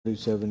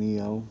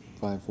37EL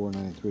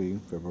 5493,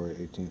 February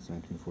 18th,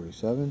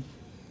 1947.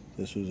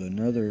 This was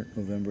another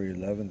November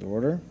 11th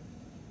order.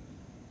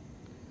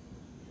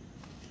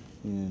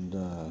 And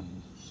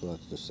so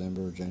that's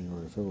December,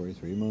 January, February,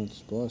 3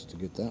 months plus to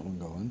get that one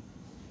going.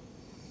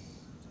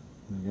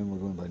 And again, we're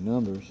going by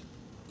numbers.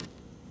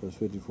 It's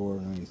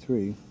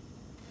 5493.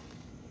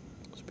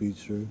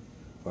 Speedster,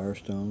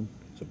 Firestone.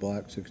 It's a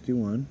black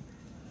 61.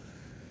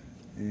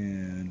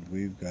 And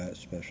we've got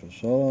special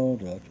solo,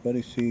 deluxe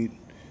buddy seat,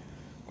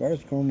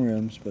 guarded chrome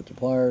rims, but the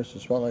pliers, the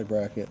spotlight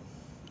bracket,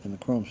 and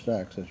the chrome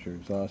stacks, that's your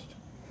exhaust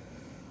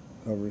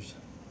covers,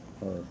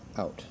 are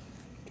out.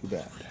 Too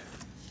bad.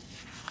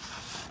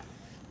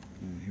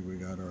 And here we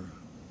got our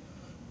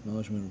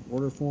acknowledgement of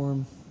order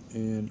form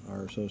and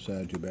our so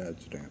sad too bad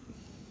stamp.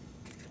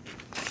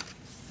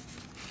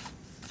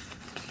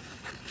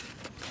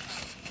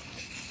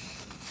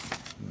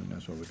 And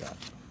that's what we got.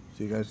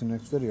 See you guys in the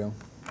next video.